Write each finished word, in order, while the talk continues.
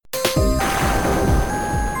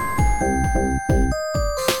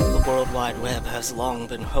Wide Web has long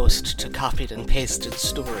been host to copied and pasted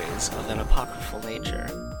stories of an apocryphal nature.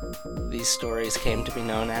 These stories came to be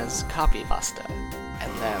known as copypasta,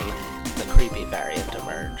 and then the creepy variant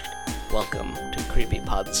emerged. Welcome to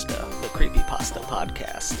Creepypodsta, the Creepypasta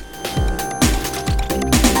podcast.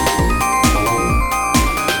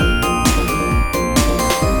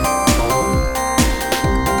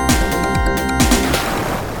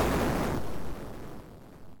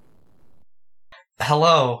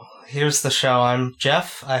 Hello, here's the show. I'm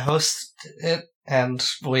Jeff. I host it, and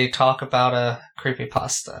we talk about a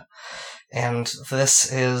creepypasta. And this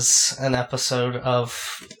is an episode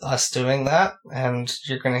of us doing that, and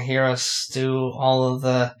you're going to hear us do all of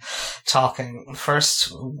the talking. First,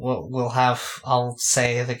 I'll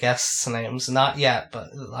say the guests' names. Not yet, but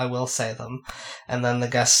I will say them. And then the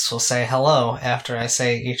guests will say hello after I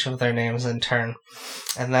say each of their names in turn.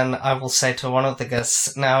 And then I will say to one of the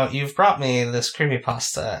guests, now, you've brought me this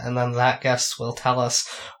creepypasta, and then that guest will tell us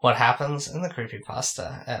what happens in the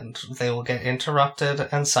creepypasta, and they will get interrupted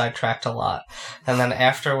and sidetracked a lot. And then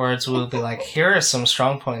afterwards, we'll be like, here are some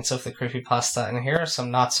strong points of the creepypasta, and here are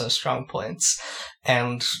some not so strong points.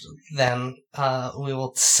 And then we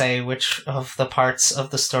will say which of the parts of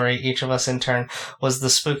the story, each of us in turn, was the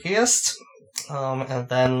spookiest. And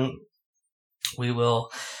then we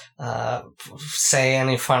will say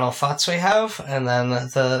any final thoughts we have, and then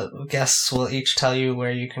the guests will each tell you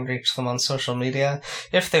where you can reach them on social media,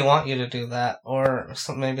 if they want you to do that, or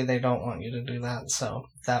maybe they don't want you to do that, so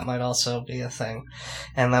that might also be a thing.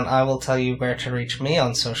 And then I will tell you where to reach me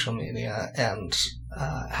on social media, and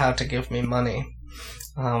how to give me money.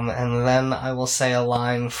 And then I will say a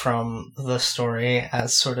line from the story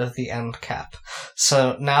as sort of the end cap.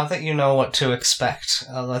 So now that you know what to expect,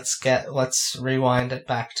 let's rewind it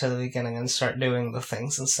back to the beginning and start doing the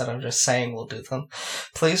things instead of just saying we'll do them.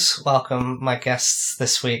 Please welcome my guests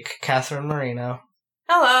this week, Catherine Marino.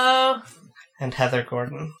 Hello. And Heather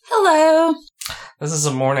Gordon. Hello. This is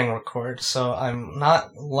a morning record, so I'm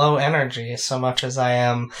not low energy so much as I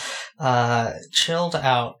am chilled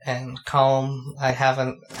out and calm. I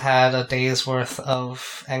haven't had a day's worth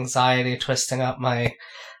of anxiety twisting up my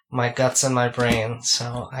guts and my brain,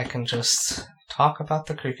 so I can just talk about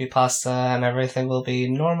the creepypasta and everything will be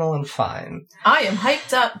normal and fine. I am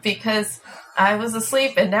hyped up because I was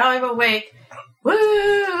asleep and now I'm awake.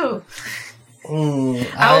 Woo!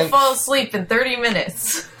 I will fall asleep in 30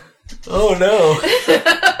 minutes. Oh no.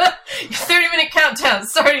 30-minute countdown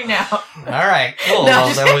starting now. Alright, cool. No.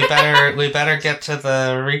 Well then we better get to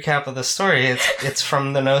the recap of the story. It's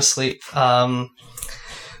from the No Sleep the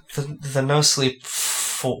No Sleep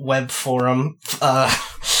web forum.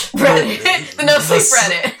 Reddit. The No Sleep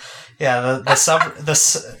Reddit. Yeah, the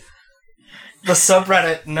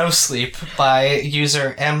subreddit No Sleep by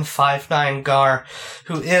user M59gar,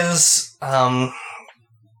 who is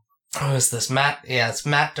who is this? Matt? Yeah, it's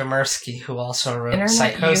Matt Demersky, who also wrote Internet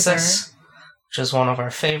Psychosis, user, which is one of our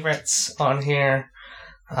favorites on here.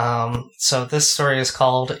 So this story is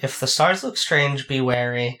called If the Stars Look Strange, Be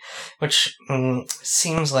Wary, which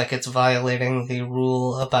seems like it's violating the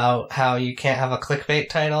rule about how you can't have a clickbait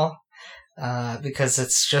title, because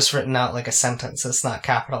it's just written out like a sentence. It's not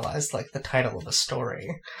capitalized like the title of a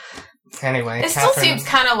story. Anyway, it still seems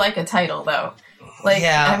kind of like a title, though. Like,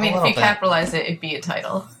 yeah, I mean, if you capitalize it, it'd be a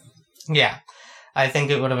title. Yeah, I think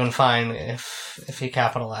it would have been fine if he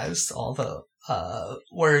capitalized all the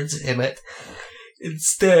words in it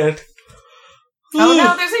instead. Oh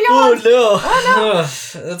no, there's a yawn! Oh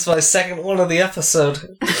no! That's my second one of the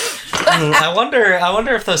episode. I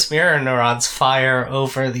wonder if those mirror neurons fire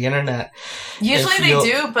over the internet. Usually they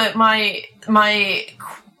do, but my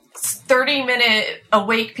 30-minute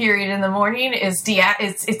awake period in the morning is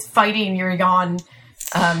it's fighting your yawn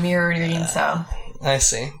mirroring, so. I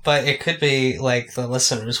see. But it could be like the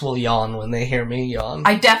listeners will yawn when they hear me yawn.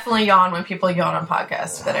 I definitely yawn when people yawn on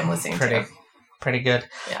podcasts that I'm listening to. Pretty good.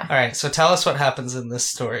 Yeah. Alright, so tell us what happens in this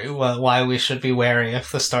story, why we should be wary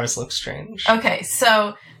if the stars look strange. Okay,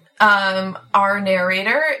 so our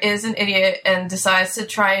narrator is an idiot and decides to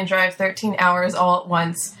try and drive 13 hours all at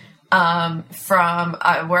once from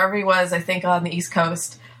wherever he was, I think on the East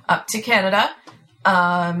Coast, up to Canada.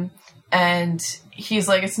 And he's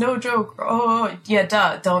like, it's no joke. Oh, yeah,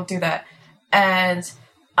 duh, don't do that. And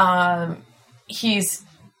he's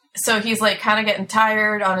like kind of getting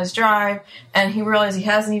tired on his drive, and he realized he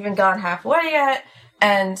hasn't even gone halfway yet.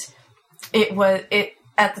 And it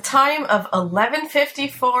at the time of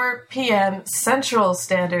 11:54 p.m. Central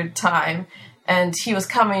Standard Time, and he was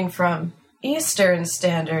coming from Eastern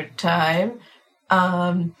Standard Time.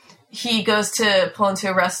 He goes to pull into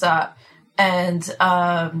a rest stop, and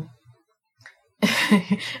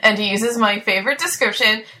and he uses my favorite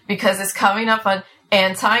description because it's coming up on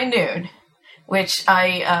anti-noon, which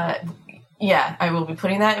I will be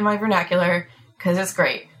putting that in my vernacular because it's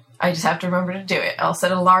great. I just have to remember to do it. I'll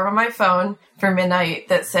set an alarm on my phone for midnight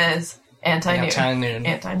that says anti-noon.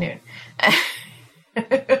 Anti-noon.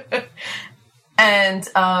 And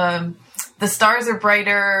the stars are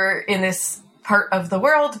brighter in this part of the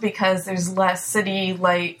world because there's less city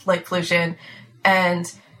light pollution,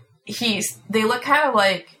 and they look kind of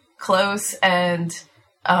like close and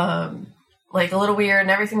like a little weird,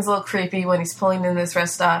 and everything's a little creepy when he's pulling in this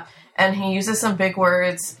rest stop, and he uses some big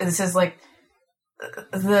words. This is like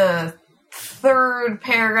the third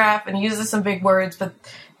paragraph, and he uses some big words, but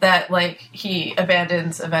that like he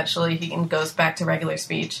abandons eventually. He goes back to regular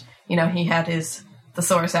speech. You know, he had his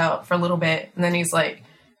thesaurus out for a little bit, and then he's like,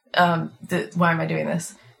 why am I doing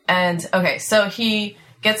this? And okay, so he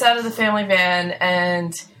gets out of the family van,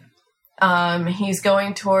 and he's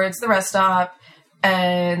going towards the rest stop,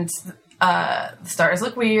 and the stars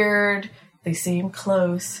look weird. They seem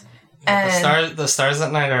close. And the stars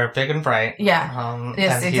at night are big and bright. Yeah.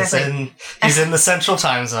 Yes, and exactly. He's in the central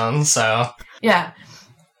time zone, so. Yeah.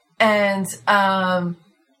 And what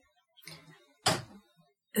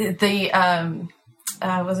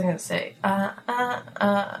was I going to say?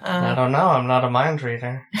 I don't know. I'm not a mind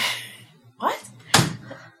reader. What?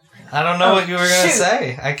 I don't know what you were going to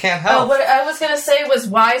say. I can't help. Oh, what I was going to say was,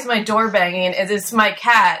 why is my door banging? It's my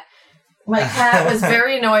cat. My cat was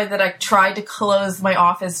very annoyed that I tried to close my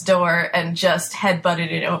office door and just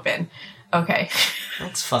headbutted it open. Okay.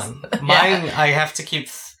 That's fun. Mine, I have to keep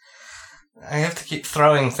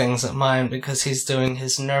throwing things at mine because he's doing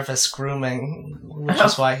his nervous grooming, which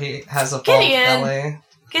is why he has a bald belly.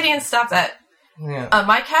 Gideon, stop that. Yeah.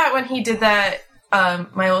 My cat, when he did that,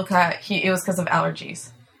 my old cat, it was because of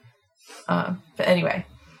allergies. But anyway.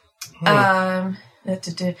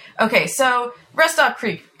 Okay, so rest stop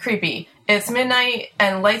creepy. It's midnight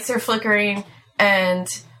and lights are flickering, and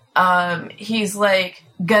he's like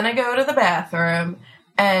gonna go to the bathroom,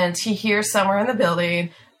 and he hears somewhere in the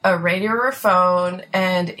building a radio or a phone,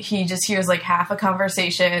 and he just hears like half a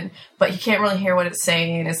conversation, but he can't really hear what it's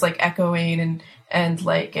saying. It's like echoing and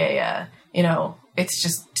like a it's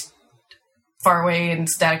just far away and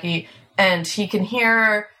staticky, and he can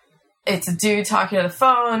hear it's a dude talking on the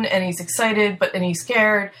phone, and he's excited, but then he's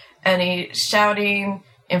scared, and he's shouting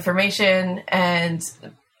information, and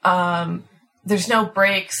there's no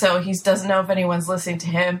break, so he doesn't know if anyone's listening to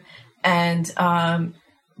him, and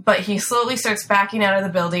but he slowly starts backing out of the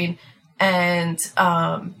building, and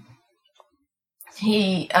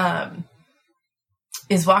he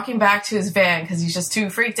is walking back to his van because he's just too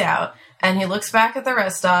freaked out, and he looks back at the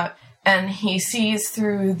rest stop, and he sees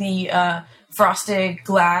through the frosted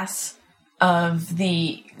glass of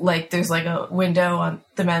the, like, there's like a window on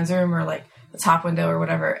the men's room, or like the top window or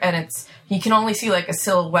whatever, and he can only see like a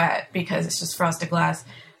silhouette because it's just frosted glass,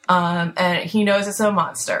 and he knows it's a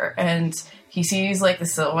monster, and he sees like the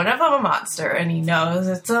silhouette of a monster, and he knows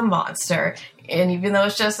it's a monster, and even though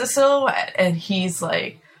it's just a silhouette, and he's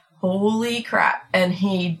like, holy crap, and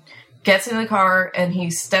he gets in the car, and he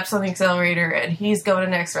steps on the accelerator, and he's going to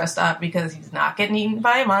the next rest stop because he's not getting eaten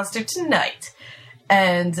by a monster tonight.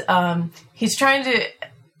 And he's trying to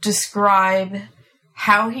describe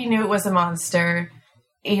how he knew it was a monster,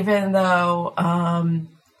 even though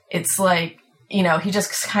it's like, you know, he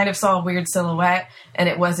just kind of saw a weird silhouette, and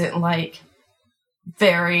it wasn't like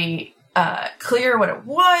very clear what it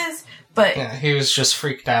was. But yeah, he was just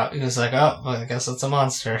freaked out. He was like, oh, well, I guess it's a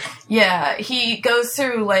monster. Yeah, he goes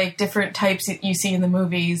through, like, different types that you see in the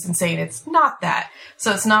movies and saying it's not that.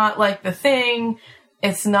 So it's not like The Thing,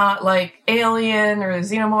 it's not like Alien or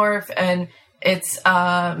Xenomorph, and it's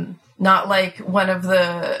not like one of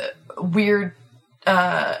the weird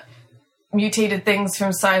mutated things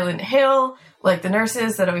from Silent Hill, like the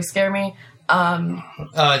nurses that always scare me.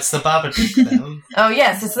 It's the Babadook, then. Oh,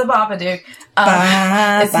 yes, it's the Babadook.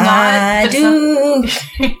 It's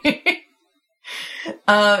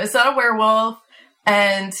not a werewolf,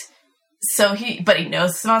 and so he knows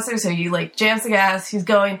it's a monster, so he, like, jams the gas, he's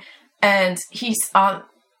going, and he's going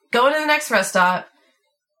to the next rest stop.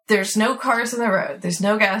 There's no cars on the road, there's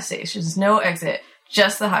no gas stations, no exit,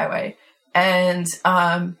 just the highway, and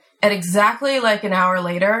at exactly, like, an hour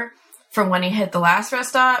later from when he hit the last rest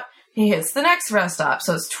stop, he hits the next rest stop,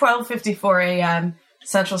 so it's 12:54 a.m.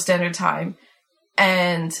 Central Standard Time,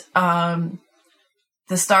 and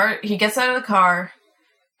he gets out of the car,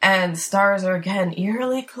 and the stars are again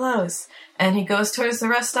eerily close, and he goes towards the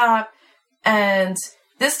rest stop, and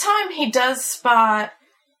this time he does spot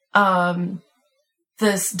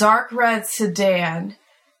this dark red sedan,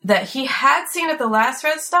 that he had seen at the last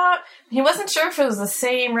Red stop. He wasn't sure if it was the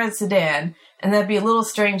same red sedan, and that'd be a little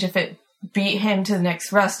strange if it beat him to the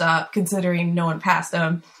next rest stop, considering no one passed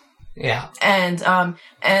him. Yeah. And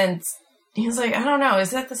he was like, I don't know,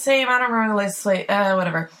 is that the same? I don't remember the license plate,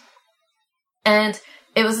 whatever. And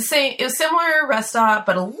it was the same, it was similar rest stop,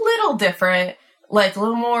 but a little different, like a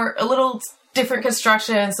little different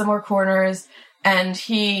construction, some more corners, and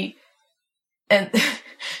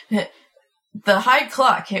the high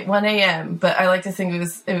clock hit 1 a.m., but I like to think it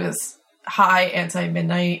was high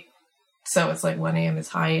anti-midnight, so it's like 1 a.m. is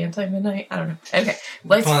high anti-midnight. I don't know. Okay,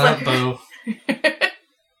 lights flicker.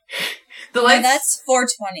 The lights. No, that's 4:20.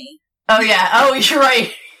 Oh yeah. Oh, you're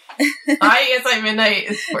right. High anti-midnight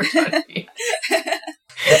is 4:20.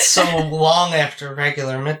 It's so long after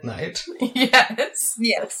regular midnight. Yes.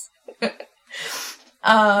 Yes.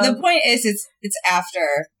 The point is, it's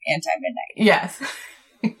after anti-midnight. Yes.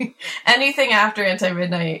 Anything after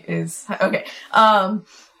anti-midnight is okay.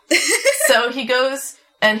 So he goes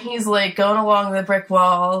and he's like going along the brick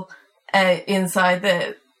wall inside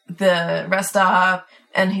the rest stop,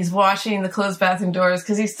 and he's washing the closed bathroom doors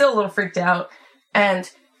because he's still a little freaked out.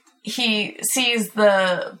 And he sees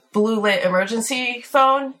the blue lit emergency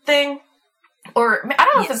phone thing. Or, I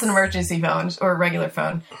don't know if it's an emergency phone or a regular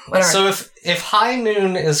phone. Whatever. So if high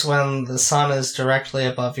noon is when the sun is directly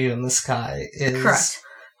above you in the sky, is correct.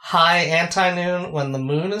 High anti-noon when the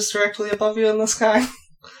moon is directly above you in the sky?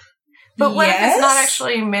 But what if it's not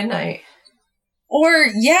actually midnight? Or,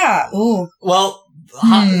 yeah. Ooh. Well,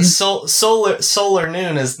 solar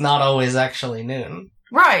noon is not always actually noon.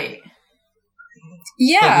 Right.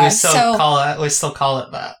 Yeah, but we still call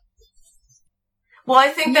it that. Well, I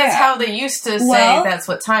think that's how they used to say that's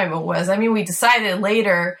what time it was. I mean, we decided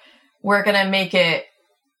later we're going to make it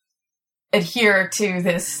adhere to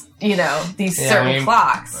this, these certain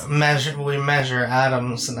clocks. We measure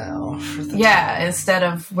atoms now. For the time. Instead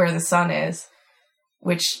of where the sun is,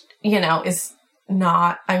 which, is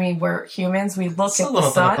not, I mean, we're humans, we look at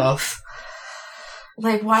the sun. Bit of both.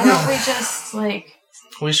 Like, why don't we just,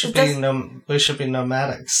 We should be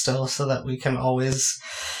nomadic still, so that we can always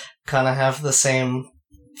kind of have the same,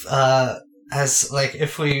 as,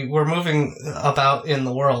 if we were moving about in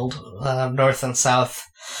the world, north and south,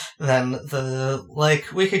 then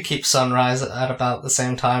we could keep sunrise at about the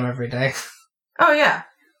same time every day. Oh, yeah.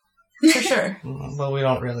 For sure. But we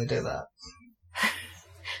don't really do that.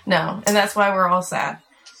 No, and that's why we're all sad.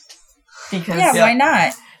 Because why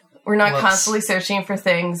not? We're not constantly searching for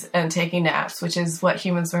things and taking naps, which is what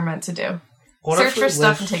humans were meant to do. Search for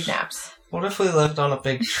stuff and take naps. What if we lived on a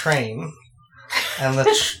big train, and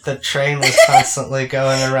the train was constantly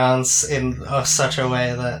going around in such a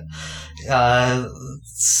way that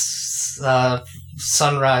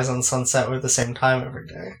sunrise and sunset were the same time every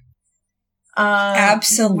day?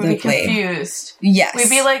 Absolutely. We'd be confused. Yes. We'd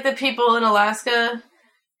be like the people in Alaska.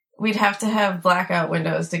 We'd have to have blackout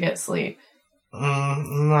windows to get sleep.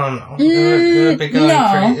 No. It would be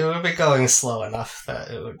going it would be going slow enough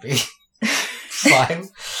that it would be fine.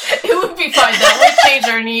 It would be fine. That would change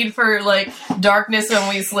our need for darkness when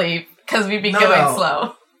we sleep, because we'd be going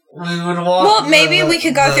slow. We would walk. Well, maybe we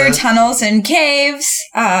could go through tunnels and caves.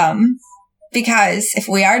 Because if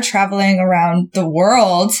we are traveling around the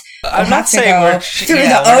world, we'll have to go through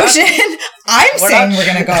the ocean. I'm saying we're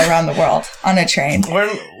going to go around the world on a train.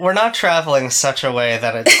 We're not traveling such a way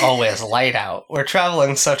that it's always light out. We're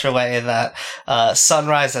traveling such a way that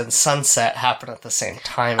sunrise and sunset happen at the same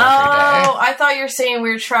time every day. Oh, I thought you were saying we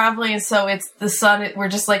were traveling, so it's the sun. We're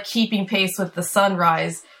just keeping pace with the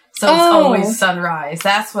sunrise. So it's always sunrise.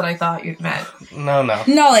 That's what I thought you meant. No. No,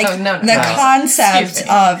 the concept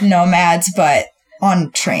of nomads, but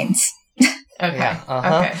on trains. Okay. Yeah,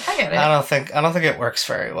 Okay. I get it. I don't think it works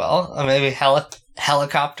very well. Maybe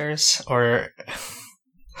helicopters or.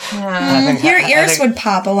 Your ears would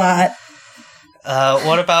pop a lot.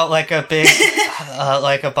 What about a big,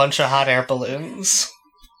 a bunch of hot air balloons?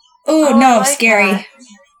 Ooh, no, scary. That.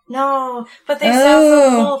 No, but they sound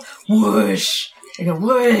so cool. Whoosh.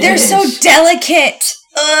 They're so delicate.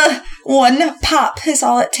 One pop is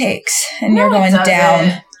all it takes, and you're going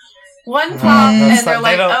down. One pop, and they're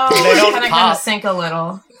like, we're kind of going to sink a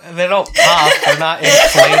little. They don't pop. They're not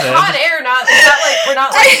inflated. Hot air, we're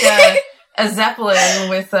not like a Zeppelin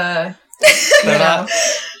with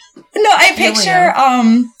No, I picture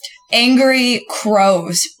angry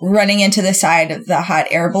crows running into the side of the hot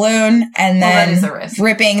air balloon and then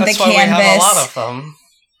ripping the canvas. That's why we have a lot of them.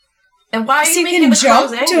 And why are you making can the jump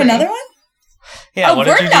crows angry? to another one? Yeah, we're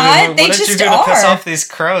not. They just are. What did you do to piss off these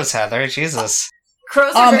crows, Heather? Jesus.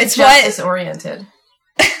 Crows are very justice-oriented.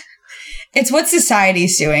 It's what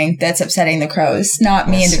society's doing that's upsetting the crows, not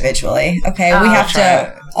me individually. Okay, we have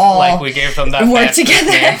to all like we gave them that work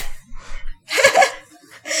together.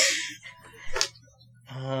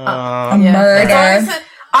 A murder.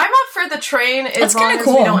 I'm up for the train as long as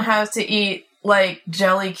we don't have to eat like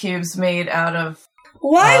jelly cubes made out of.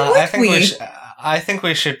 Why would we? I think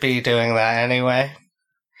we should be doing that anyway.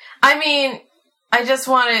 I mean, I just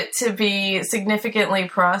want it to be significantly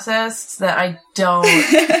processed that I don't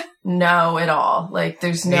know at all. Like,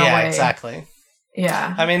 there's no way. Yeah, exactly.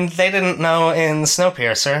 Yeah. I mean, they didn't know in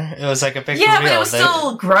Snowpiercer. It was like a big reveal. Yeah, but it was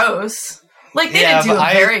still gross. Like, they didn't do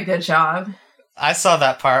a very good job. I saw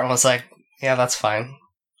that part and was like, yeah, that's fine.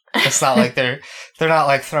 It's not like they're not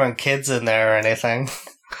like throwing kids in there or anything.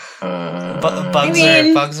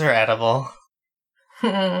 Bugs are edible.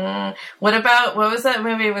 What was that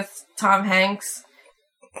movie with Tom Hanks?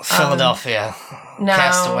 Philadelphia. No.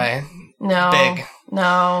 Castaway. No. Big.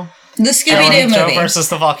 No. The Scooby-Doo movie. Joe versus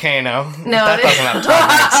the volcano. No. That doesn't have Tom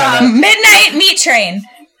Hanks in it. Midnight Meat Train.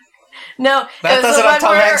 No. That doesn't have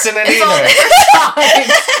Tom Hanks in it either.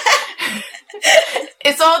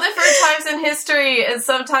 It's all different times in history, and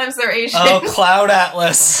sometimes they're Asian. Oh, Cloud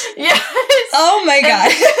Atlas. Yes. Oh my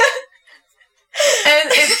god. And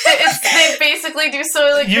they basically do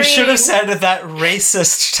Soylent Green. You should have said that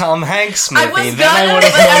racist Tom Hanks movie. I was then I would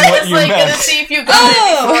have known what you meant. gonna see if you got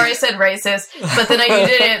it before I said racist, but then you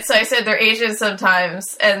didn't, so I said they're Asian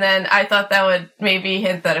sometimes, and then I thought that would maybe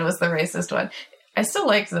hint that it was the racist one. I still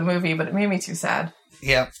liked the movie, but it made me too sad.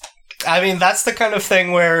 Yeah. I mean, that's the kind of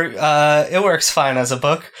thing where it works fine as a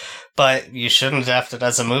book, but you shouldn't adapt it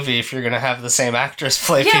as a movie if you're going to have the same actors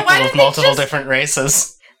play people with multiple different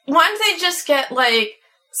races. Why don't they just get, like,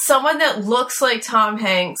 someone that looks like Tom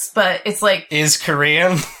Hanks, but it's like... Is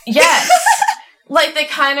Korean? Yes! Like, they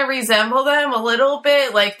kind of resemble them a little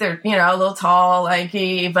bit. Like, they're, a little tall,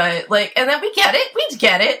 lanky, but, like... And then we get it. We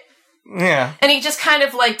get it. Yeah. And he just kind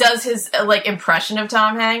of, like, does his, like, impression of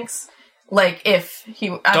Tom Hanks. Like, if he...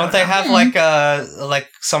 Don't they have, like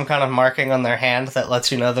some kind of marking on their hand that lets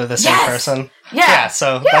you know they're the same person? Yeah.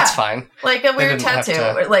 So that's fine. Like a weird tattoo,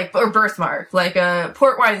 or birthmark. Like a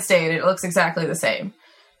port wine stain, it looks exactly the same.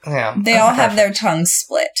 Yeah. They all have their tongues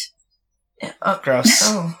split. Gross.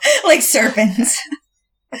 Oh. Like serpents.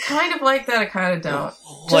 I kind of like that, I kind of don't.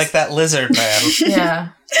 Like that lizard man.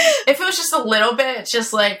 Yeah. If it was just a little bit,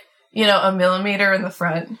 just like, a millimeter in the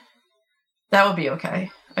front, that would be okay.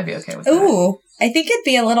 I'd be okay with that. Ooh, I think it'd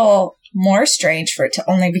be a little more strange for it to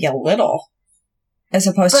only be a little, as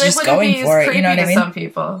opposed to just going for it. You know what I mean? Some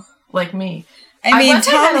people, like me. I mean,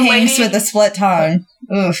 Tom Hanks with a split tongue.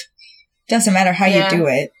 Oof. Doesn't matter how you do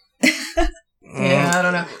it. Yeah, I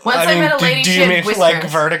don't know. Once I met a lady, do you mean like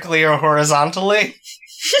vertically or horizontally?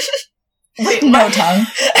 Wait, no tongue.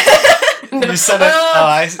 You said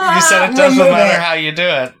it. You said it doesn't matter how you do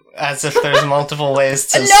it. As if there's multiple ways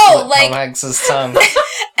to split Tom Hanks' tongue.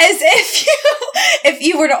 As if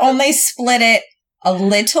you were to only split it a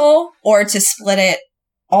little, or to split it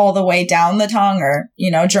all the way down the tongue, or,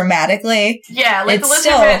 dramatically. Yeah, like the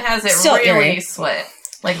lizard man has it really split.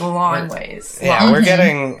 Like long ways. Yeah, we're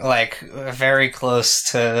getting very close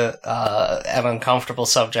to an uncomfortable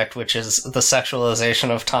subject, which is the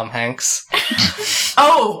sexualization of Tom Hanks.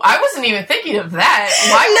 Oh, I wasn't even thinking of that.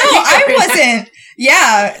 Why? No, I wasn't.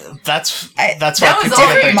 Yeah, that's why people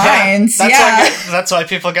get their minds. That's why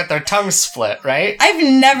people get their tongues split, right? I've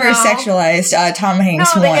never sexualized Tom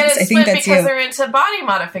Hanks once. I think that's because they're into body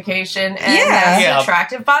modification, and that's an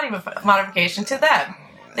attractive body modification to them.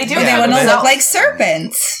 They do. They want to look like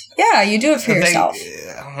serpents. Yeah, you do it for yourself.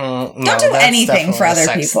 Don't do anything for other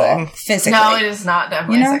people physically. No, it is not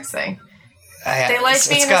definitely a sex thing. They like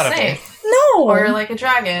being a snake. No, or like a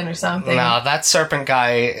dragon or something. No, that serpent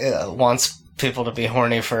guy wants people to be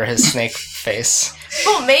horny for his snake face.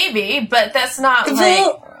 Well, maybe, but that's not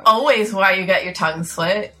always why you got your tongue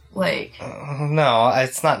split. No,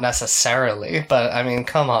 it's not necessarily. But I mean,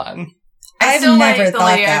 come on. I still like the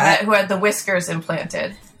lady I met who had the whiskers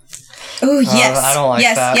implanted. Oh yes, I don't like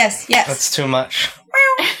that. Yes. That's too much.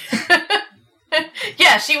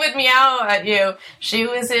 Yeah, she would meow at you. She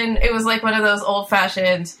was it was like one of those old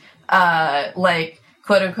fashioned, quote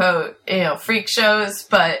unquote, freak shows,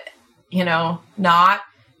 but not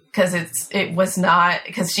because it was not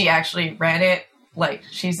because she actually ran it. Like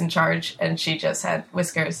she's in charge, and she just had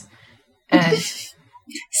whiskers, and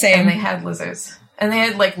same. And they had lizards. And they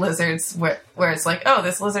had, lizards where it's like, oh,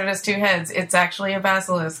 this lizard has 2 heads. It's actually a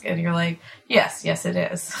basilisk. And you're like, yes, it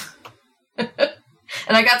is. And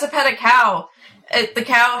I got to pet a cow. The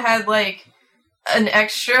cow had, an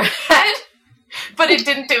extra head, but it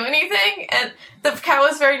didn't do anything. And the cow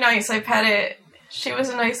was very nice. I pet it. She was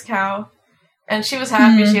a nice cow. And she was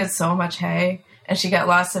happy. She had so much hay, and she got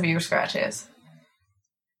lots of ear scratches.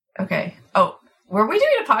 Okay. Oh, were we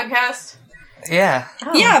doing a podcast? Yeah.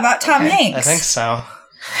 Oh, yeah, about Tom Hanks. I think so.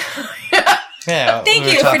 Yeah. Thank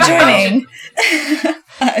you for joining.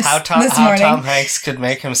 How Tom Hanks could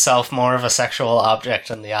make himself more of a sexual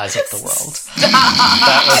object in the eyes of the world.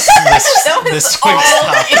 That was this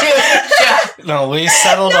week's topic. No, we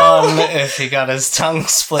settled on if he got his tongue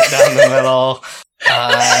split down the middle,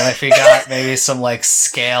 and if he got maybe some like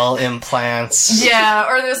scale implants. Yeah,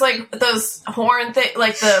 or there's like those horn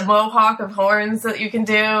like the mohawk of horns that you can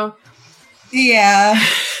do. Yeah.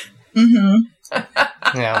 Mm-hmm.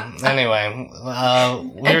 Yeah. Anyway,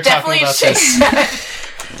 we were talking about this.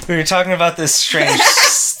 We were talking about this strange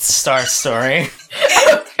star story.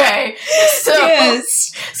 Okay, so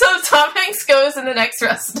Tom Hanks goes in the next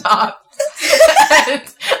rest stop. And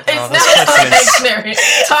it's now Tom Hanks' narrating.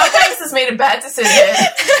 Tom Hanks has made a bad decision,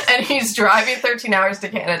 and he's driving 13 hours to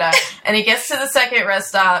Canada, and he gets to the second rest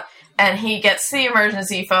stop. And he gets the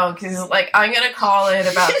emergency phone because he's like, I'm going to call in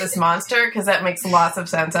about this monster because that makes lots of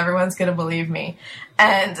sense. Everyone's going to believe me.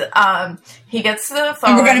 And he gets to the phone.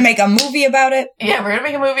 And we're going to make a movie about it? Yeah, we're going to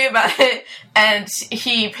make a movie about it. And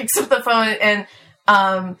he picks up the phone, and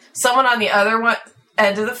someone on the other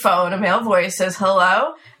end of the phone, a male voice, says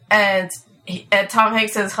hello. And Tom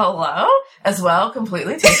Hanks says hello as well,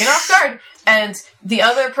 completely taken off guard. And the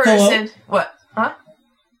other person... Hello? What? Huh?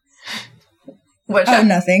 Oh,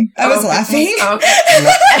 nothing. I was laughing.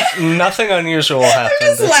 Okay. Nothing unusual happened.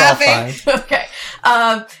 I'm just laughing. All fine. Okay.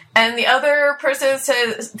 And the other person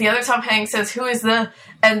says, the other Tom Hanks says, who is the,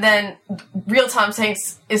 and then real Tom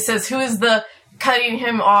Hanks says, who is the cutting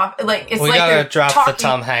him off? Like, it's we like gotta drop the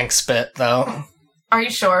Tom Hanks bit, though. Are you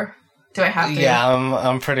sure? Do I have to? Yeah,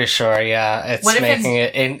 I'm pretty sure. Yeah, it's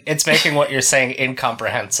it's making what you're saying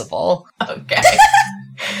incomprehensible. Okay.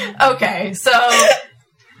 Okay, so.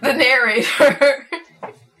 The narrator.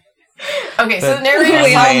 Okay, so the narrator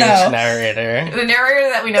we all know. The narrator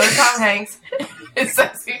that we know is Tom Hanks. Is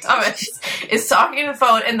Sexy Thomas is talking to the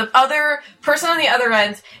phone, and the other person on the other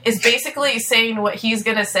end is basically saying what he's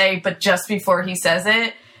gonna say, but just before he says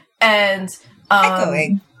it, and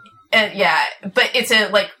echoing. And yeah, but it's a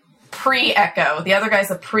like pre-echo. The other guy's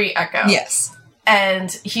a pre-echo. Yes, and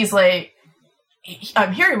he's like,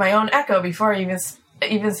 I'm hearing my own echo before I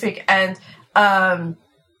even speak, and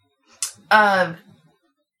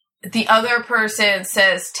the other person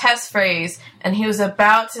says test phrase, and he was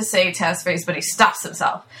about to say test phrase, but he stops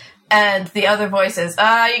himself. And the other voice says,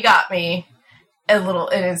 you got me. And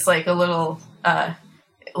it's like a little,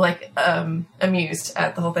 amused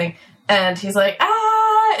at the whole thing. And he's like,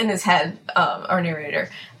 in his head, our narrator.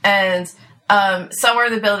 And, somewhere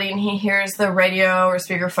in the building, he hears the radio or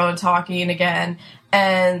speakerphone talking again,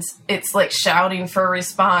 and it's like shouting for a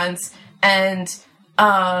response. And,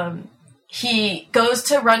 he goes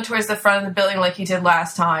to run towards the front of the building like he did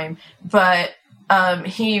last time, but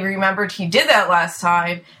he remembered he did that last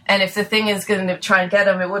time, and if the thing is going to try and get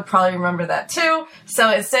him, it would probably remember that too.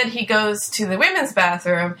 So instead he goes to the women's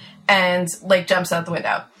bathroom and like jumps out the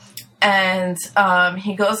window. And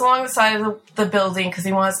he goes along the side of the building because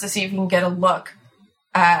he wants to see if he can get a look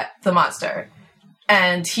at the monster.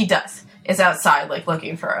 And he does. It's outside, like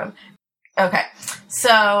looking for him. Okay,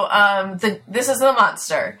 so this is the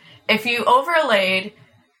monster. If you overlaid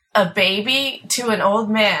a baby to an old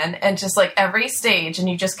man and just like every stage, and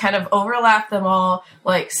you just kind of overlap them all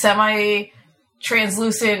like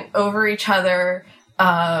semi-translucent over each other,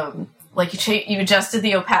 like you adjusted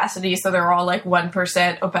the opacity so they're all like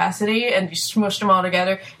 1% opacity, and you smooshed them all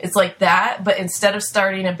together. It's like that, but instead of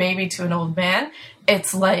starting a baby to an old man,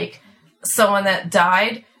 it's like someone that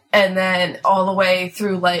died, and then all the way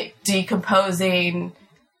through like decomposing,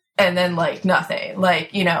 and then like nothing,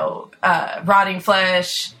 like, you know, rotting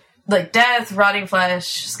flesh, like death, rotting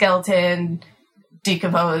flesh, skeleton,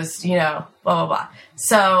 decomposed, you know, blah, blah, blah.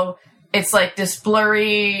 So it's like this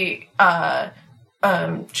blurry,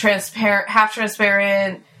 transparent, half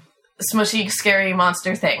transparent, smushy, scary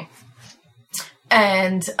monster thing.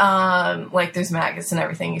 And, like there's maggots and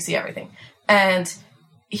everything, you see everything. And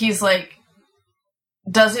he's like,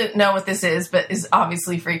 doesn't know what this is, but is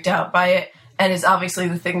obviously freaked out by it, and is obviously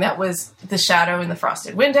the thing that was the shadow in the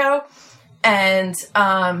frosted window. And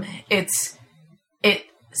it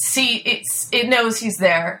knows he's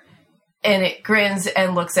there, and it grins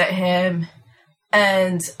and looks at him,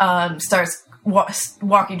 and starts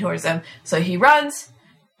walking towards him. So he runs,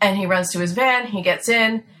 and he runs to his van. He gets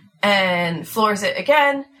in and floors it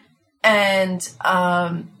again, and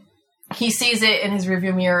he sees it in his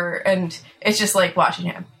rearview mirror, and it's just like watching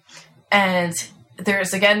him. And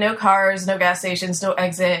there's again no cars, no gas stations, no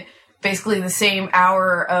exit. basically the same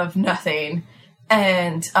hour of nothing.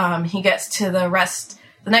 And he gets to the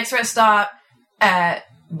next rest stop at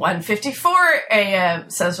 1:54 a.m.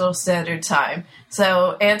 Central Standard Time.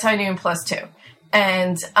 So anti-noon plus 2.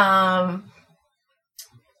 And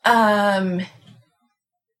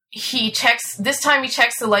he checks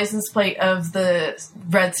the license plate of the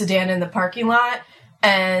red sedan in the parking lot,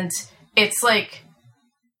 and it's like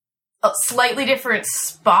a slightly different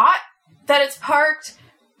spot that it's parked,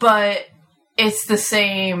 but it's the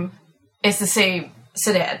same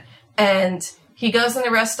sedan. And he goes in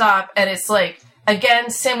the rest stop, and it's like, again,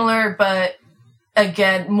 similar, but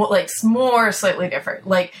again, more slightly different.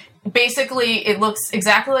 Like, basically, it looks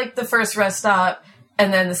exactly like the first rest stop,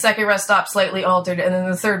 and then the second rest stop slightly altered, and then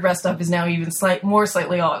the third rest stop is now even more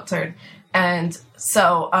slightly altered. And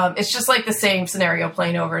so it's just like the same scenario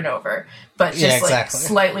playing over and over, but just like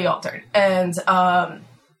slightly altered. And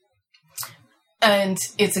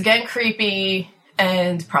it's again creepy,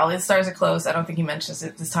 and probably the stars are closed. I don't think he mentions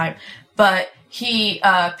it this time, but he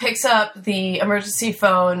picks up the emergency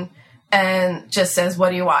phone and just says, "What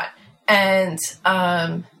do you want?" And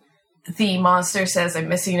the monster says, "I'm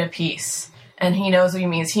missing a piece." And he knows what he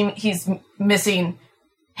means. He's missing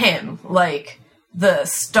him, like the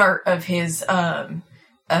start of his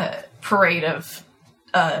parade of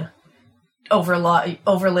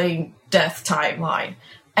overlaying death timeline.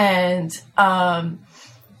 And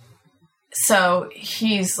so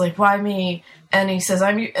he's like, "Why me?" And he says,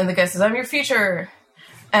 and the guy says, "I'm your future."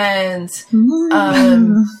 And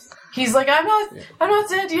he's like, I'm not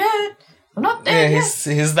dead yet. I'm not dead yet.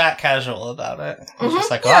 He's that casual about it. He's just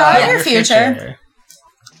like, I'm your future.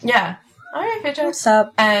 Yeah, I'm your future. What's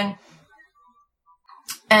up? And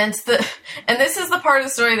this is the part of the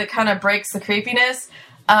story that kind of breaks the creepiness.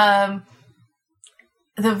 The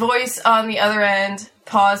voice on the other end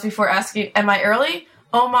paused before asking, "Am I early?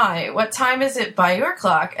 Oh my, what time is it by your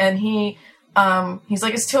clock?" And he's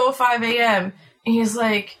like, "It's 2:05 a.m. And he's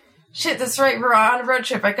like, "Shit, that's right, we're on a road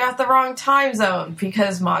trip. I got the wrong time zone,"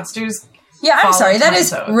 because monsters. Yeah, I'm sorry, that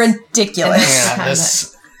is ridiculous.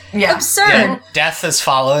 Absurd. Yeah, death is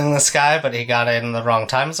following this guy, but he got it in the wrong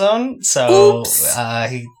time zone, so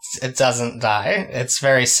it doesn't die. It's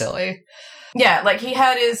very silly. Yeah, like he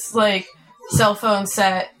had his cell phone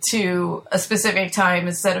set to a specific time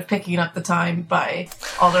instead of picking up the time by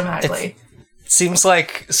automatically. It seems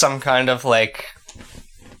like some kind of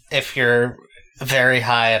if you're very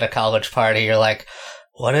high at a college party, you're like,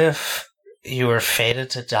 what if you were fated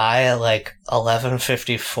to die at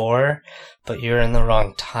 11:54, but you're in the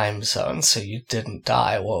wrong time zone, so you didn't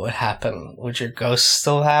die? What would happen? Would your ghost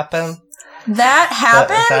still happen? That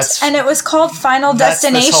happened, and it was called Final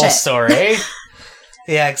Destination. That's this whole story.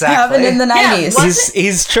 Yeah, exactly. It happened in the 90s.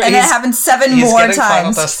 Yeah, and it happened 7 more times.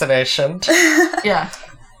 Final Destination. Yeah.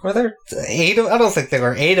 Were there 8 I don't think there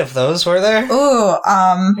were 8 of those, were there? Ooh,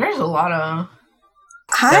 there's a lot of...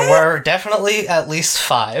 There were definitely at least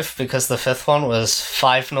 5, because the 5th one was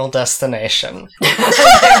Final Destination.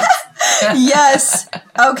 Yes.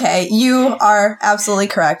 Okay, you are absolutely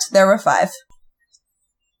correct. There were 5.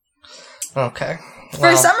 Okay.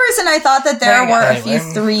 For some reason, I thought that there were a few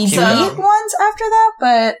 3D ones after that,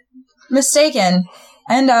 but mistaken.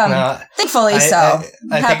 And thankfully I'm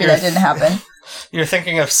happy that didn't happen. You're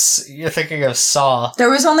thinking of Saw. There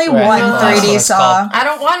was only one 3D Saw. I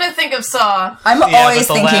don't want to think of Saw. I'm always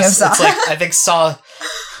thinking of Saw. It's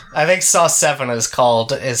I think Saw 7 is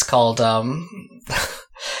called is called Saw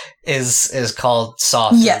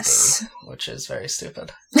 3D, yes, which is very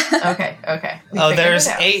stupid. Okay.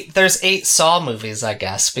 There's 8 Saw movies, I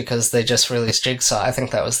guess, because they just released Jigsaw. I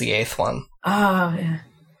think that was the 8th one. Oh yeah.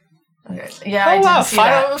 Okay. Yeah, I didn't see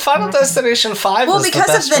Final Destination 5 well, was because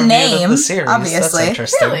the best of the name, of the series. obviously. That's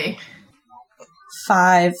interesting. Really?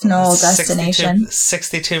 Final Destination.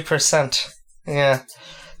 62%. Yeah.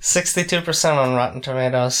 62% on Rotten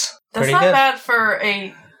Tomatoes. That's Pretty not good. bad for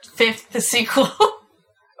a 5th sequel.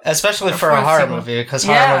 Especially for a horror movie, because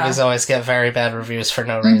horror movies always get very bad reviews for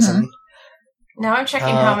no reason. Now I'm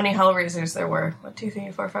checking how many Hellraisers there were. 1, 2,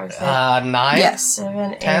 3, 4, 5, 6. 9? Yes.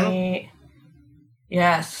 7, 10? 8.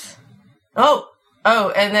 Yes. Oh,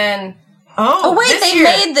 and then... Oh, wait, they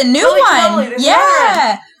made the new one!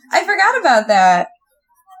 Yeah! I forgot about that.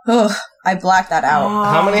 Ugh, I blacked that out.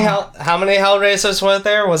 How many Hellraisers were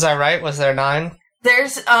there? Was I right? Was there 9?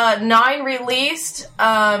 There's 9 released,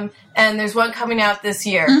 and there's one coming out this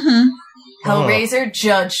year. Hellraiser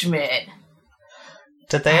Judgment.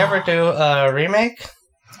 Did they ever do a remake?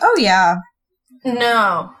 Oh, yeah.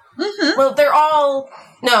 No. Well, they're all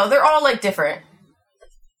different.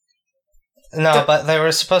 No, but they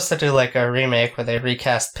were supposed to do like a remake where they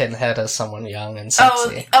recast Pinhead as someone young and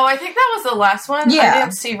sexy. Oh, I think that was the last one. Yeah. I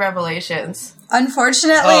didn't see Revelations.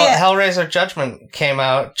 Unfortunately, Hellraiser Judgment came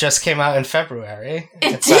out in February.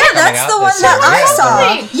 That's the one that I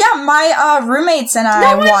saw. Yeah, my roommates and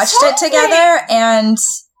I watched it together, and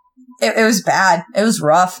it was bad. It was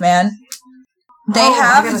rough, man. They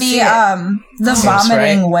have the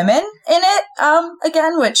vomiting women in it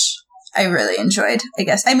again, which I really enjoyed, I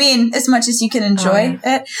guess. I mean, as much as you can enjoy it.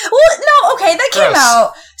 Well, no, okay, that came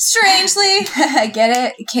out strangely. I get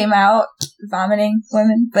it. It came out vomiting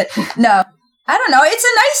women, but no. I don't know. It's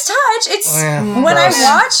a nice touch. It's when I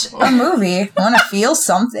watch a movie, I want to feel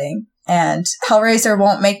something. And Hellraiser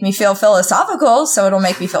won't make me feel philosophical, so it'll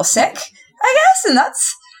make me feel sick, I guess. And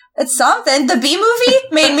it's something. The B movie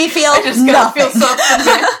made me feel nothing. Feel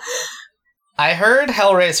something. I heard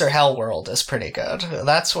Hellraiser Hellworld is pretty good.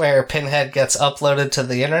 That's where Pinhead gets uploaded to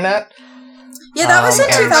the internet. Yeah, that was in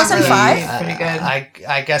 2005. Pretty good.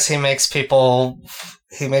 I guess he makes people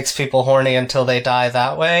horny until they die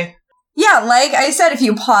that way. Yeah, like I said, if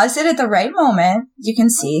you pause it at the right moment, you can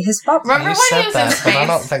see his butt. Remember when he was in space? But I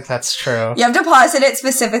don't think that's true. You have to pause it at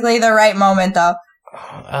specifically the right moment, though.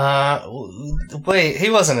 Wait, he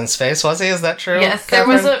wasn't in space, was he? Is that true? Yes,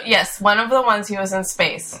 Catherine? there was one of the ones he was in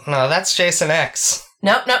space. No, that's Jason X.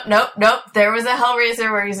 Nope. There was a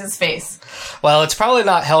Hellraiser where he's in space. Well, it's probably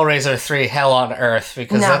not Hellraiser 3 Hell on Earth,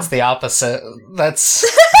 because that's the opposite. That's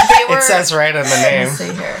it says right in the name. Let's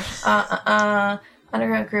see here.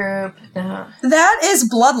 Underground group. No. That is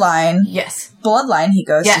Bloodline. Yes. Bloodline, he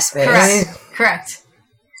goes to space. Correct.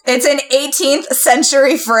 It's in 18th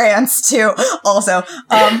century France, too. Also, just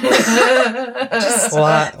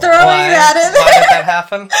throwing that in there. Why did that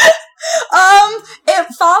happen? It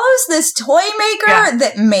follows this toy maker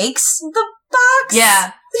that makes the box.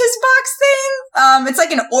 Yeah. His box thing. It's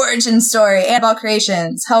like an origin story. Annabelle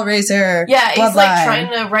Creations, Hellraiser. Yeah, Bloodline. he's like trying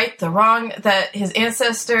to right the wrong that his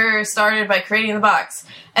ancestor started by creating the box.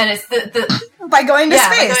 And it's by going to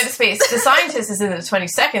space. By going to space. The scientist is in the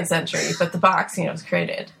 22nd century, but the box, was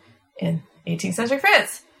created in 18th century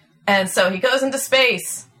France. And so he goes into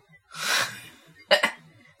space.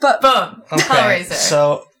 But boom. Okay, Hellraiser.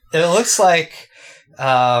 So it looks like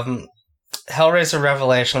Hellraiser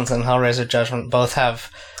Revelations and Hellraiser Judgment both have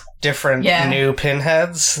different new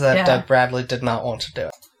pinheads that Doug Bradley did not want to do.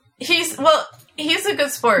 He's a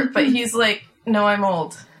good sport, but he's like, no, I'm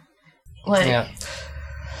old. Like,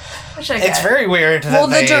 which I get. It's very weird that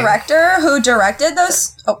the director who directed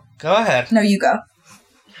those... Oh. Go ahead. No, you go.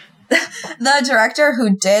 The director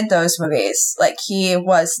who did those movies, like, he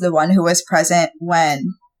was the one who was present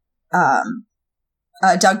when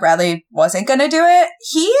Doug Bradley wasn't going to do it.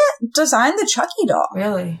 He designed the Chucky doll.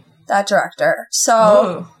 Really? That director.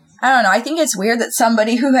 So, I don't know. I think it's weird that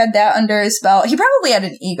somebody who had that under his belt, he probably had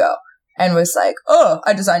an ego and was like, oh,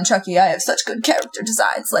 I designed Chucky. I have such good character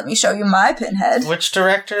designs. Let me show you my Pinhead. Which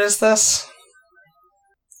director is this?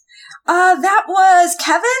 That was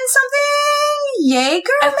Kevin something?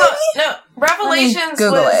 Yeager, No, Revelations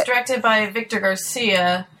was directed by Victor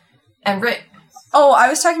Garcia and Rick. Oh, I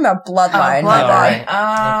was talking about Bloodline. Bloodline.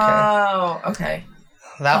 Oh, okay.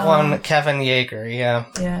 That one, Kevin Yeager, yeah.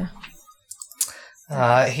 Yeah.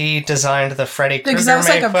 He designed the Freddy Krueger because that was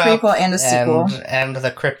like a prequel and a sequel. And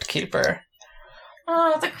the Crypt Keeper.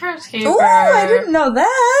 Oh, the Crypt Keeper. Oh, I didn't know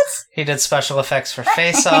that. He did special effects for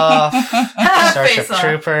Face Off, Starship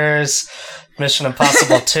Troopers, Mission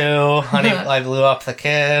Impossible 2, Honey, I Blew Up the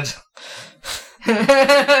Kid.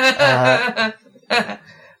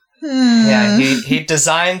 Yeah, he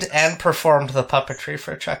designed and performed the puppetry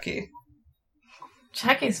for Chucky.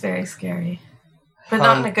 Chucky's very scary. But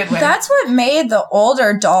not in a good way. That's what made the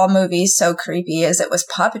older doll movies so creepy, is it was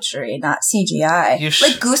puppetry, not CGI.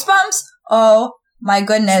 Like Goosebumps? Oh my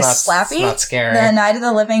goodness. Slappy? It's not scary. The Night of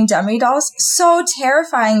the Living Dummy Dolls? So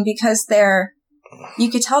terrifying because you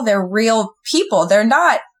could tell they're real people. They're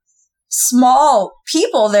not small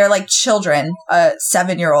people. They're like children,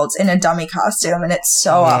 7-year-olds in a dummy costume, and it's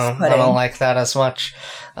so off-putting. I don't like that as much.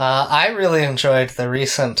 I really enjoyed the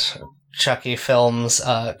recent Chucky films,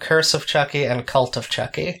 Curse of Chucky and Cult of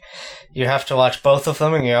Chucky. You have to watch both of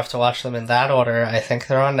them, and you have to watch them in that order. I think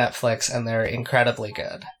they're on Netflix, and they're incredibly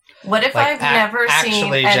good. What if I've never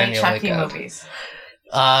seen any Chucky movies?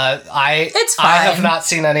 It's fine. I have not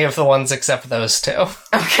seen any of the ones except those two.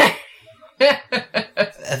 Okay.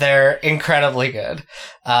 They're incredibly good.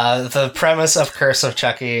 The premise of Curse of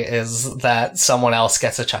Chucky is that someone else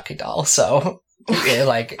gets a Chucky doll, so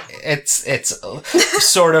it's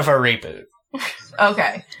sort of a reboot.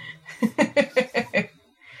 Okay.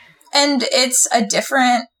 And it's a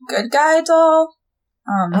different good guy doll.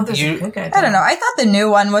 There's a good guy. I don't know. I thought the new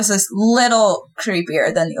one was a little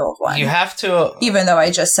creepier than the old one. You have to, even though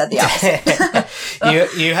I just said the opposite.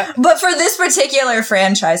 But for this particular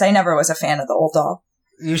franchise, I never was a fan of the old doll.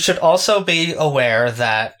 You should also be aware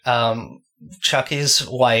that Chucky's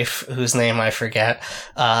wife, whose name I forget,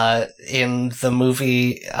 in the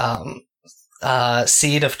movie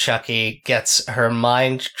Seed of Chucky, gets her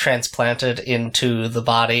mind transplanted into the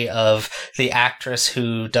body of the actress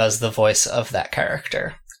who does the voice of that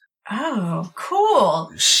character. Oh,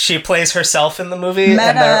 cool. She plays herself in the movie, and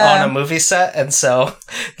they're on a movie set, and so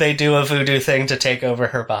they do a voodoo thing to take over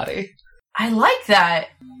her body. I like that.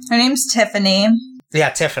 Her name's Tiffany.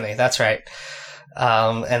 Yeah, Tiffany, that's right.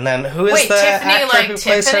 And then who is the Tiffany, actor like who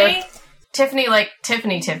Tiffany? plays her? Tiffany, like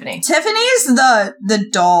Tiffany. Tiffany's the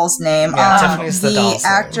doll's name. Yeah, Tiffany's the doll's name. The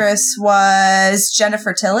actress was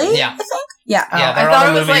Jennifer Tilly, yeah. I think? Yeah. Yeah, they're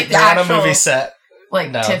on a movie set.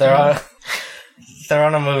 Like no, Tiffany. they're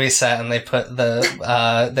on a movie set, and they put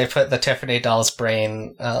the Tiffany doll's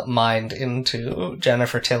brain mind into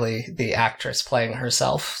Jennifer Tilly, the actress playing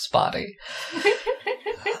herself's body.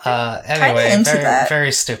 Anyway, very,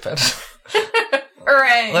 very stupid.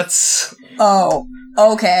 Hooray!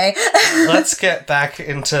 Okay. Let's get back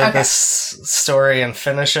into this story and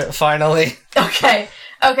finish it finally. Okay.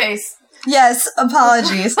 Yes,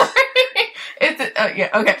 apologies.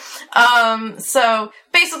 Okay. So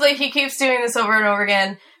basically he keeps doing this over and over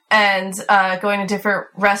again and going to different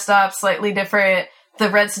rest stops, slightly different. The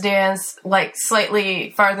red sedan's like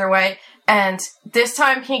slightly farther away. And this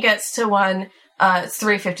time he gets to one, it's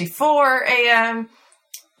 3:54 a.m.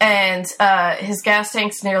 and his gas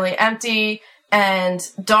tank's nearly empty. And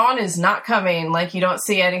dawn is not coming. Like, you don't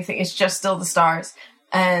see anything. It's just still the stars.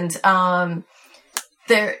 And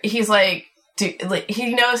he's like,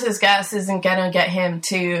 he knows his gas isn't gonna get him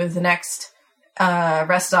to the next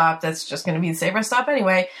rest stop. That's just gonna be the same rest stop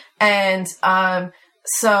anyway. And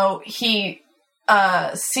so he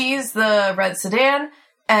sees the red sedan,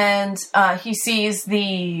 and he sees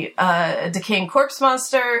the decaying corpse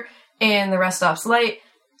monster in the rest stop's light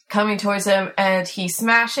coming towards him, and he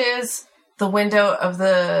smashes the window of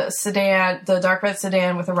the sedan, the dark red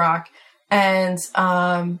sedan, with a rock, and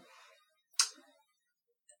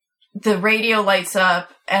the radio lights up,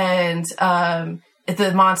 and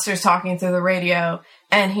the monster's talking through the radio,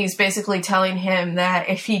 and he's basically telling him that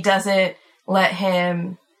if he doesn't let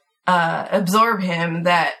him absorb him,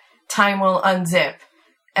 that time will unzip,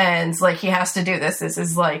 and like he has to do this. This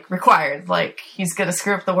is like required. Like, he's gonna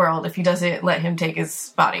screw up the world if he doesn't let him take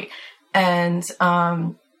his body, and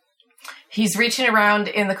he's reaching around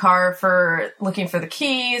in the car looking for the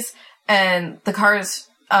keys, and the car is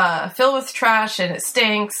filled with trash and it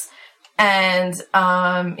stinks. And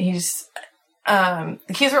the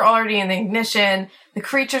keys are already in the ignition. The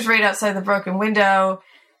creature's right outside the broken window,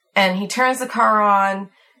 and he turns the car on.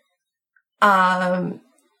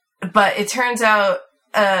 But it turns out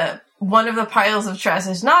one of the piles of trash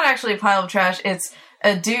is not actually a pile of trash. It's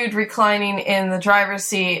a dude reclining in the driver's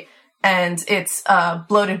seat, and it's a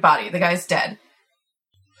bloated body. The guy's dead.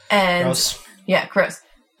 And gross. Yeah, gross.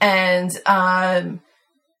 And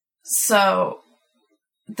so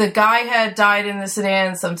the guy had died in the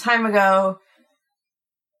sedan some time ago.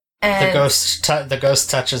 And the ghost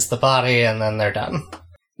touches the body, and then they're done.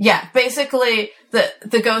 Yeah, basically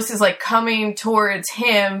the ghost is like coming towards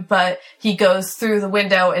him, but he goes through the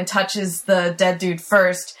window and touches the dead dude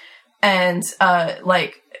first, and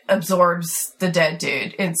like absorbs the dead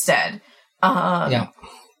dude instead. Yeah.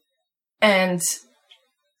 And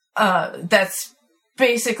that's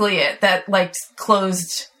basically it. That like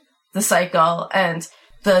closed the cycle, and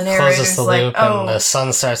the narrator's closes the like, loop, and the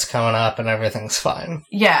sun starts coming up, and everything's fine.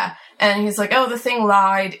 Yeah, and he's like, oh, the thing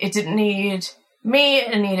lied. It didn't need me.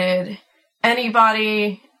 It needed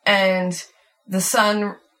anybody. And the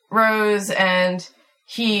sun rose, and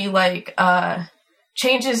he like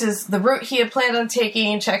changes the route he had planned on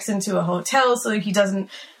taking, checks into a hotel so he doesn't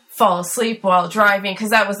fall asleep while driving,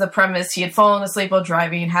 because that was the premise. He had fallen asleep while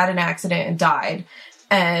driving, had an accident, and died.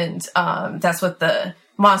 And that's what the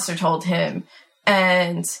monster told him.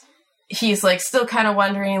 And he's like still kind of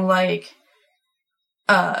wondering, like,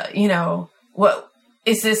 what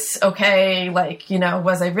is this okay? Like,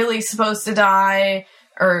 was I really supposed to die,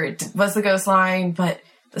 or was the ghost lying? But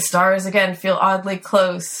the stars again feel oddly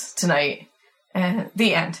close tonight. And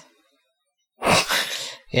the end.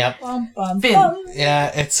 Yep. Bum, bum, bum.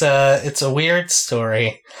 Yeah, it's a weird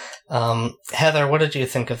story. Heather, what did you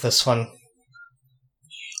think of this one?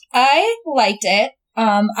 I liked it.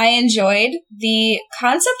 I enjoyed the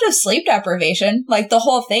concept of sleep deprivation. Like, the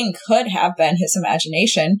whole thing could have been his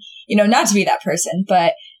imagination. Not to be that person,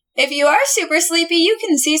 but if you are super sleepy, you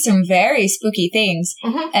can see some very spooky things.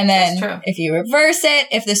 Mm-hmm. And then if you reverse it,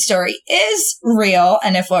 if the story is real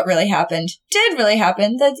and if what really happened did really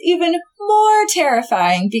happen, that's even more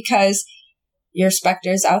terrifying because your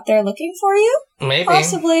specter's out there looking for you. Maybe.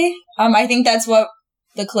 Possibly. I think that's what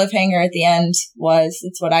the cliffhanger at the end was.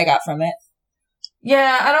 That's what I got from it.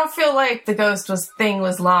 Yeah, I don't feel like the ghost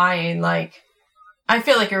was lying. Like, I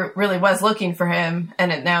feel like it really was looking for him,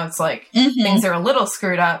 and now it's like things are a little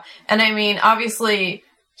screwed up. And I mean, obviously,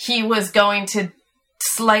 he was going to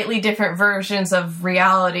slightly different versions of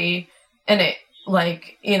reality, and it,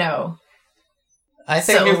 like, you know, I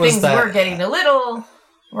think so it was things that, were getting a little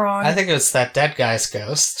wrong. I think it was that dead guy's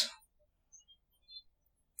ghost.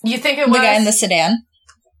 You think it was the guy in the sedan?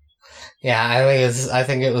 Yeah, I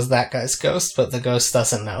think it was that guy's ghost, but the ghost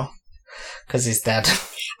doesn't know because he's dead.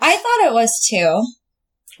 I thought it was too.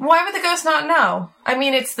 Why would the ghost not know? I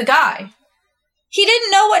mean, it's the guy. He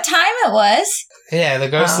didn't know what time it was. Yeah, the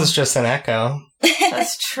ghost is just an echo.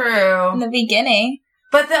 That's true. In the beginning.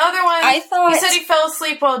 But the other one, I thought... he said he fell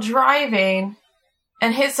asleep while driving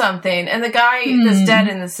and hit something. And the guy that's dead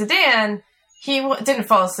in the sedan, he didn't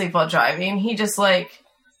fall asleep while driving. He just, like,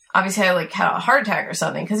 obviously had a heart attack or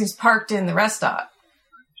something because he's parked in the rest stop.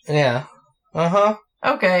 Yeah. Uh-huh.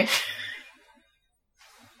 Okay.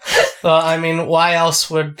 Well, I mean, why else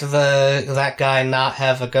would that guy not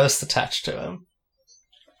have a ghost attached to him?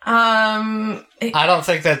 I don't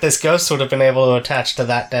think that this ghost would have been able to attach to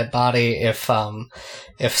that dead body if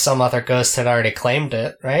some other ghost had already claimed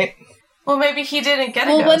it, right? Well, maybe he didn't get a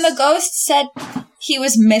ghost. Well, when the ghost said he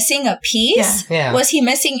was missing a piece, yeah. Was he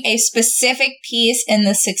missing a specific piece in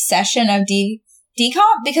the succession of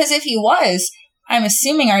decomp? Because if he was, I'm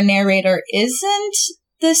assuming our narrator isn't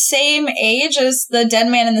the same age as the dead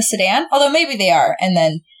man in the sedan, although maybe they are, and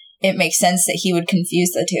then it makes sense that he would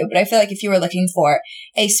confuse the two. But I feel like if you were looking for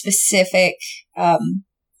a specific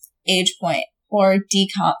age point or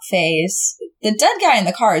decomp phase, the dead guy in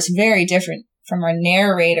the car is very different from our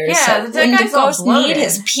narrator. Yeah, so the dead guy's the ghost all bloated. need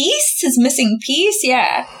his piece, his missing piece,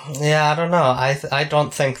 yeah. Yeah, I don't know. I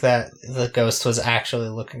don't think that the ghost was actually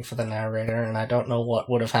looking for the narrator, and I don't know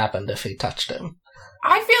what would have happened if he touched him.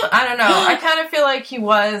 I don't know. I kind of feel like he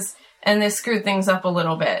was, and this screwed things up a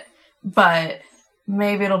little bit. But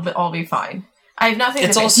maybe it'll all be fine. I have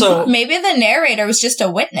nothing to also maybe the narrator was just a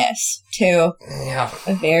witness to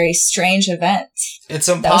a very strange event. It's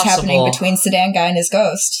impossible. That was happening between Sedan Guy and his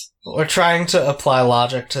ghost. We're trying to apply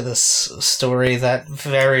logic to this story that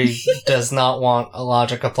very does not want a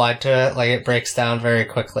logic applied to it. Like, it breaks down very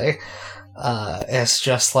quickly. It's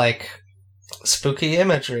just like spooky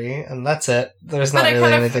imagery, and that's it. There's not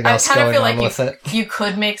really anything else going on with it. You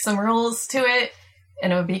could make some rules to it,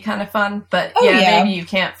 and it would be kind of fun. But maybe you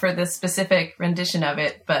can't for this specific rendition of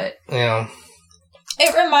it. But yeah,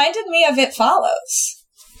 it reminded me of It Follows.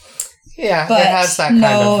 Yeah, it has that kind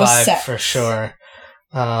of vibe for sure.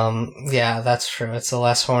 Yeah, that's true. It's a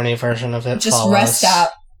less horny version of It Follows. Just rest out.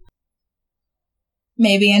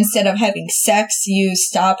 Maybe instead of having sex, you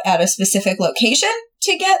stop at a specific location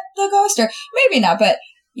to get the ghost, or maybe not, but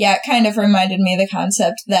yeah, it kind of reminded me of the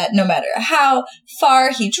concept that no matter how far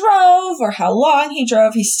he drove or how long he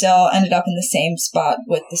drove, he still ended up in the same spot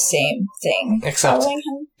with the same thing. Except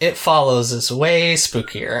It Follows is way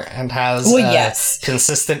spookier and has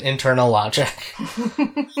consistent internal logic.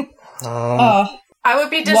 I would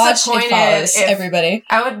be disappointed if everybody.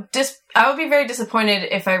 I would be very disappointed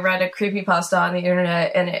if I read a creepypasta on the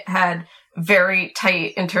internet and it had very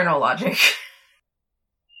tight internal logic.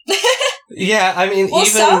 Yeah, I mean, well,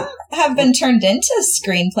 some have been turned into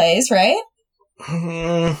screenplays, right?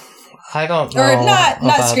 I don't know. Or not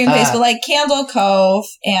screenplays, but like Candle Cove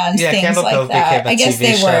and things Candle like Cove that. I guess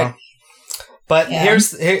they were. But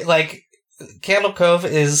Candle Cove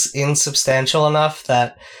is insubstantial enough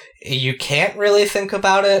that you can't really think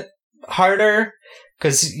about it harder,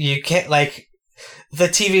 because you can't, like, the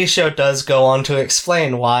TV show does go on to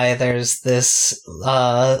explain why there's this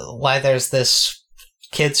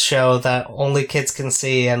kids show that only kids can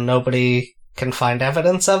see and nobody can find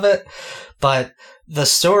evidence of it, but the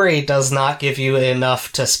story does not give you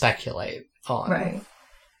enough to speculate on. Right.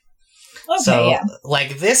 Okay, so,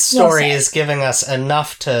 like, this story is giving us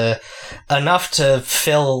enough to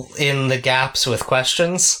fill in the gaps with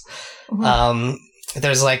questions. Mm-hmm.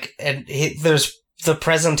 There's there's the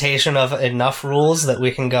presentation of enough rules that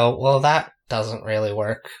we can go, well, that doesn't really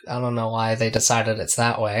work. I don't know why they decided it's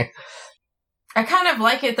that way. I kind of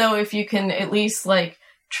like it, though, if you can at least, like,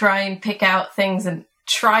 try and pick out things and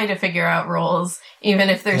try to figure out rules, even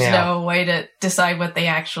if there's no way to decide what they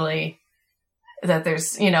actually... that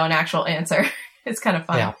there's, an actual answer. It's kind of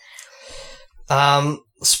fun. Yeah.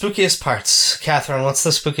 spookiest parts. Catherine, what's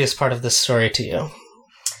the spookiest part of this story to you?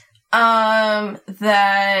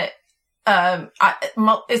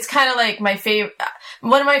 It's kind of like my favorite.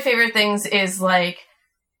 One of my favorite things is like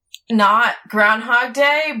not Groundhog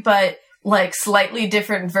Day, but like slightly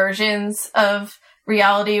different versions of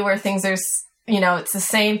reality where things are, it's the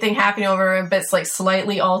same thing happening over, but it's like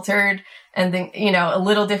slightly altered and then, a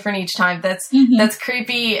little different each time. That's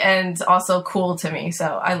creepy and also cool to me.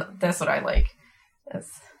 So that's what I like. That's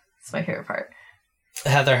my favorite part.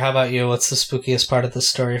 Heather, how about you? What's the spookiest part of the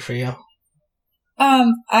story for you?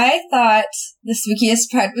 I thought the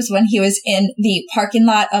spookiest part was when he was in the parking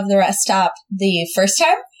lot of the rest stop the first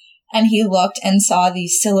time, and he looked and saw the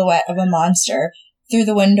silhouette of a monster through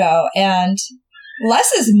the window, and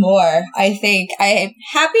less is more, I think. I'm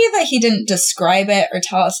happy that he didn't describe it or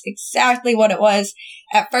tell us exactly what it was.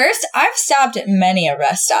 At first, I've stopped at many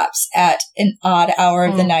rest stops at an odd hour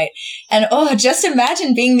of the night, and just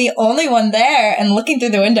imagine being the only one there and looking through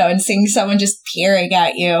the window and seeing someone just peering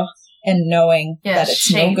at you. And knowing that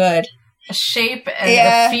it's no good. A shape and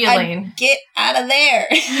a feeling. Get out of there.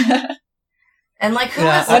 And like, who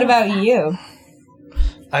is what about you?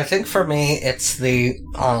 I think for me, it's the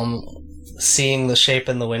seeing the shape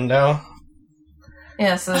in the window.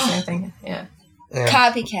 Yeah, so the same thing. Yeah.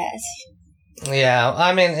 Copycats. Yeah,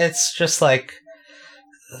 I mean, it's just like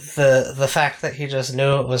the fact that he just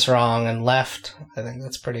knew it was wrong and left. I think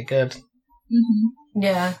that's pretty good. Mm-hmm.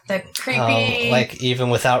 Yeah, that creepy... like, even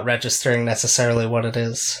without registering necessarily what it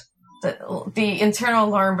is. The internal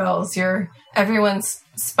alarm bells, everyone's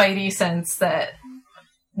spidey sense that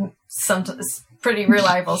is pretty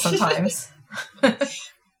reliable sometimes.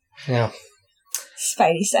 Yeah.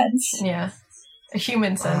 Spidey sense. Yeah. A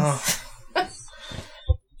human sense.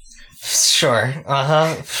 Sure.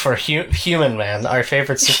 For Human Man, our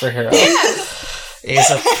favorite superhero. Yeah.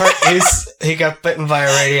 He got bitten by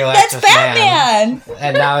a radioactive man.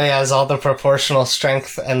 And now he has all the proportional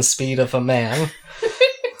strength and speed of a man.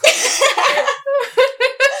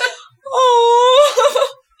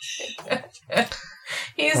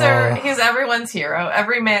 He's everyone's hero.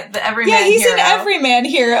 Everyman he's hero. An everyman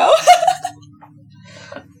hero.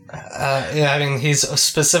 I mean, he's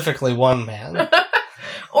specifically one man.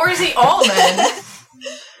 Or is he all men?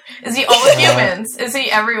 Is he all humans? Is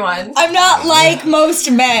he everyone? I'm not like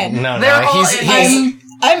most men. No,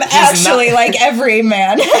 I'm actually not, like every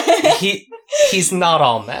man. He's not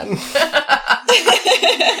all men.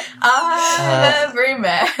 Every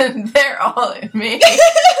man. They're all in me.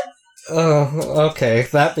 Okay.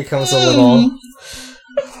 That becomes a little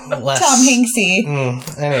less Tom Hanksy.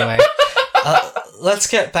 Anyway, let's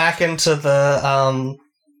get back into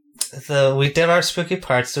we did our spooky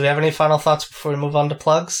parts. Do we have any final thoughts before we move on to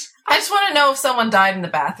plugs? I just want to know if someone died in the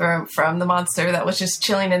bathroom from the monster that was just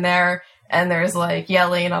chilling in there and there's like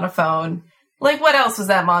yelling on a phone. Like, what else was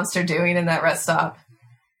that monster doing in that rest stop?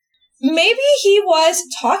 Maybe he was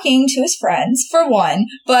talking to his friends, for one,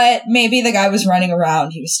 but maybe the guy was running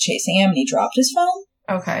around, he was chasing him, and he dropped his phone?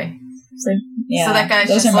 Okay. So that guy's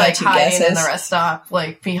just like hiding in the rest stop,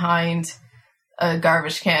 like behind a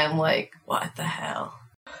garbage can, like, what the hell?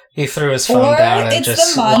 He threw his phone down and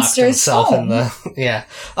just locked himself phone. in the... Yeah.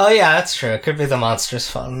 Oh, yeah, that's true. It could be the monster's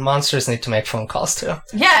phone. Monsters need to make phone calls, too.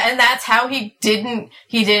 Yeah, and that's how he didn't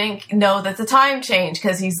know that the time changed,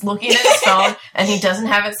 because he's looking at his phone, and he doesn't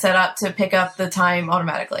have it set up to pick up the time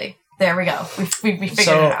automatically. There we go. We figured it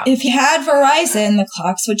out. If you had Verizon, the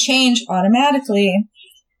clocks would change automatically.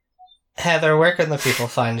 Heather, where can the people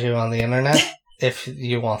find you on the internet if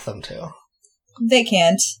you want them to? They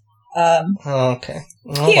can't. Okay.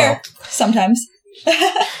 Oh, here, sometimes.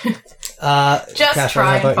 Just Catherine,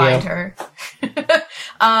 try and find her.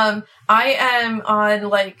 I am on,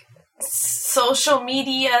 like, social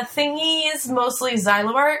media thingies, mostly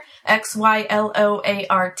Xyloart,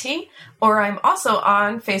 XYLOART, or I'm also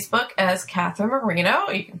on Facebook as Catherine Marino.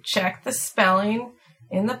 You can check the spelling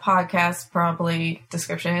in the podcast, probably,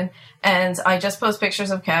 description. And I just post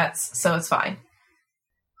pictures of cats, so it's fine.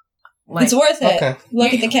 Like, it's worth it. Okay.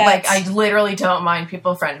 Look at the cats. Like, I literally don't mind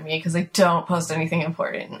people friending me because I don't post anything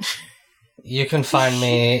important. You can find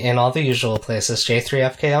me in all the usual places.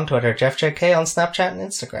 J3FK on Twitter, JeffJK on Snapchat and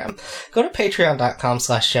Instagram. Go to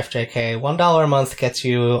patreon.com/JeffJK. $1 a month gets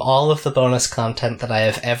you all of the bonus content that I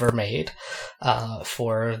have ever made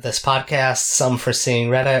for this podcast. Some for Seeing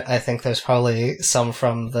Reddit. I think there's probably some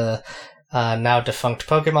from the now defunct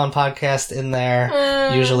Pokemon podcast in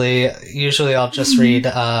there. Usually I'll just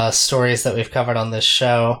read stories that we've covered on this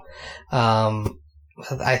show.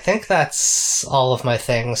 I think that's all of my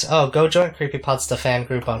things. Oh, go join Creepypasta fan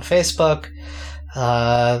group on Facebook.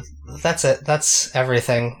 That's it. That's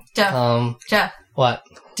everything. Jeff. What?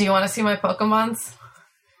 Do you want to see my Pokemons?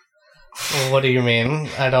 What do you mean?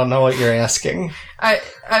 I don't know what you're asking. I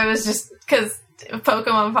was just, because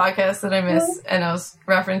Pokemon podcast that I miss, and I was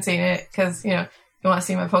referencing it, because, you want to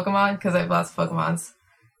see my Pokemon? Because I have lots of Pokemons.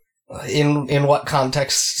 In what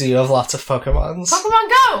context do you have lots of Pokemons? Pokemon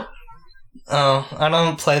Go! Oh, I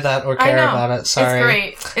don't play that or care about it, sorry. It's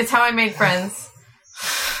great. It's how I made friends.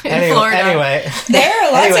 Anyway. There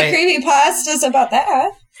are lots of creepypastas about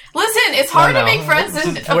that. Listen, it's hard to make friends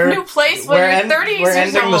in a new place when you're 30 years old. We're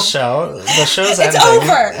ending the show. The show's ending. It's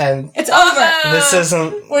over. And it's over. This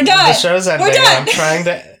isn't... We're done. The show's ending. We're done.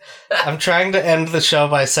 I'm trying to end the show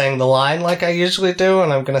by saying the line like I usually do,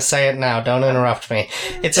 and I'm going to say it now. Don't interrupt me.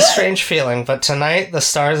 It's a strange feeling, but tonight the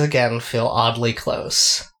stars again feel oddly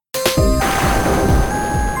close.